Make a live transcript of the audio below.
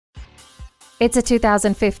It's a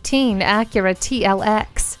 2015 Acura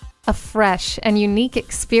TLX. A fresh and unique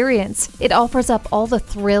experience, it offers up all the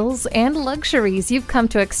thrills and luxuries you've come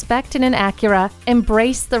to expect in an Acura.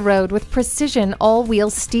 Embrace the road with precision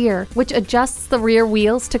all-wheel steer, which adjusts the rear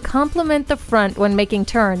wheels to complement the front when making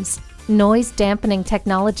turns. Noise-dampening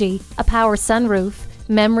technology, a power sunroof,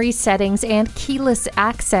 memory settings, and keyless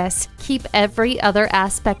access keep every other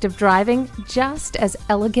aspect of driving just as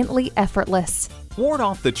elegantly effortless. Ward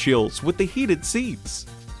off the chills with the heated seats.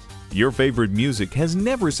 Your favorite music has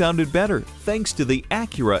never sounded better thanks to the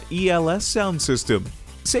Acura ELS sound system.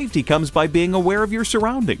 Safety comes by being aware of your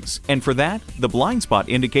surroundings, and for that, the blind spot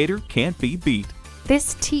indicator can't be beat.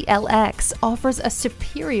 This TLX offers a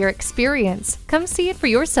superior experience. Come see it for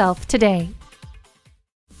yourself today.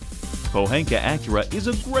 Pohanka Acura is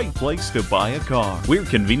a great place to buy a car. We're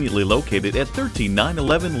conveniently located at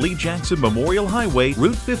 13911 Lee Jackson Memorial Highway,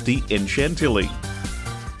 Route 50 in Chantilly.